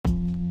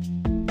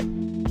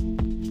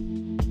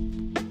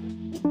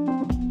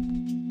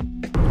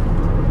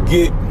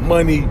Get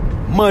Money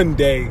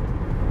Monday.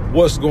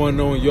 What's going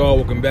on, y'all?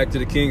 Welcome back to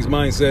the King's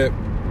Mindset.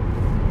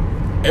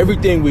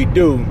 Everything we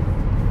do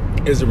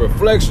is a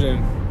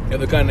reflection of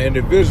the kind of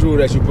individual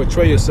that you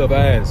portray yourself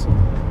as.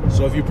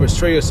 So if you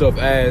portray yourself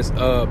as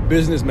a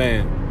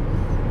businessman,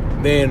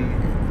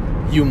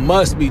 then you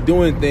must be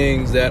doing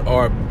things that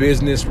are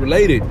business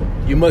related.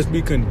 You must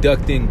be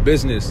conducting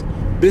business.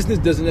 Business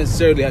doesn't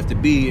necessarily have to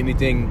be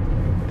anything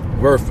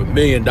worth $1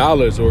 million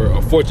or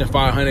a Fortune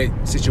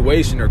 500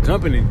 situation or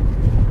company.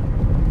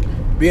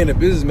 Being a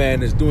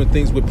businessman is doing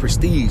things with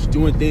prestige,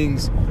 doing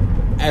things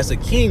as a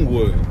king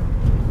would.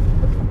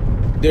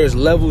 There's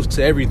levels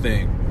to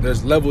everything.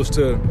 There's levels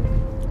to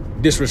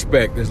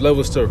disrespect. There's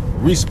levels to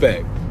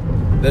respect.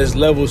 There's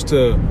levels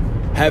to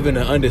having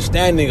an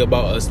understanding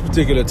about a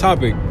particular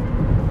topic.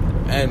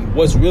 And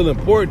what's real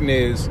important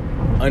is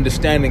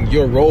understanding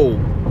your role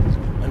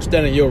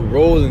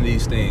in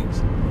these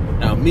things.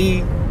 Now,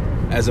 me,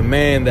 as a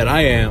man that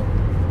I am,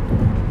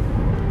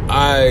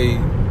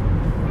 I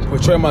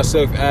portray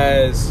myself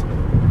as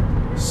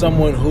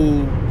someone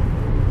who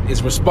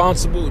is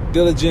responsible,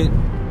 diligent,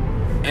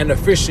 and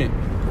efficient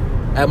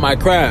at my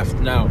craft.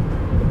 Now,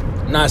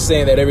 not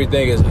saying that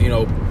everything is,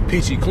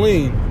 peachy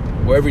clean,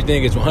 or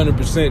everything is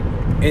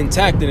 100%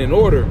 intact and in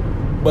order,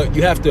 but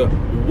you have to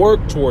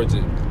work towards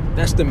it.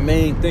 That's the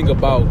main thing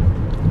about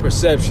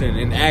perception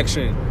and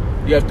action.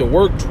 You have to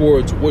work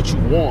towards what you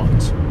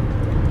want.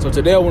 So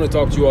today I want to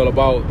talk to you all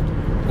about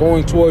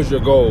going towards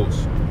your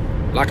goals.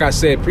 Like I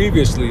said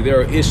previously, there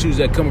are issues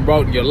that come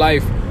about in your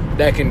life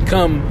that can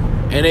come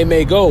and they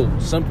may go.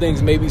 Some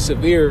things may be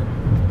severe,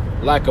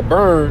 like a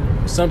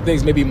burn. Some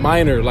things may be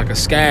minor, like a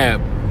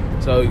scab.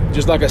 So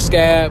just like a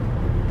scab,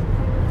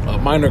 a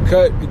minor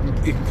cut,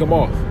 it can come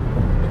off.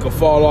 It can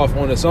fall off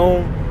on its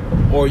own,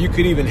 or you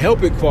could even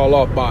help it fall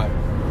off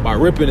by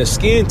ripping the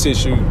skin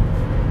tissue,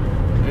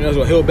 and it's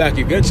going to heal back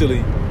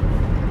eventually.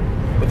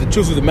 But the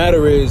truth of the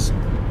matter is,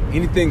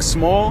 anything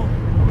small,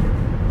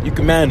 you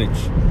can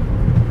manage.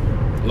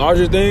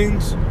 Larger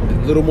things,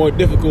 a little more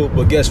difficult,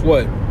 but guess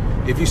what?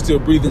 If you still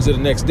breathe into the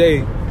next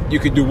day, you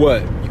can do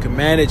what? You can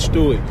manage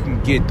through it. You can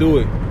get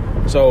through it.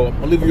 So I'm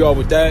going to leave you all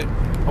with that.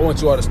 I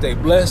want you all to stay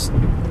blessed,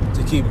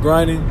 to keep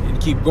grinding,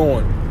 and keep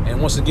going. And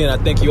once again, I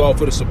thank you all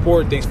for the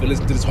support. Thanks for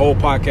listening to this whole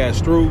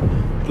podcast through.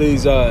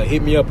 Please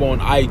hit me up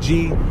on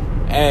IG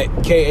at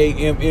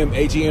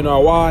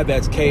KAMMHENRY.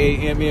 That's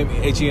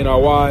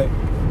KAMMHENRY.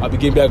 I'll be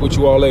getting back with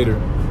you all later.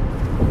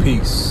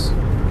 Peace.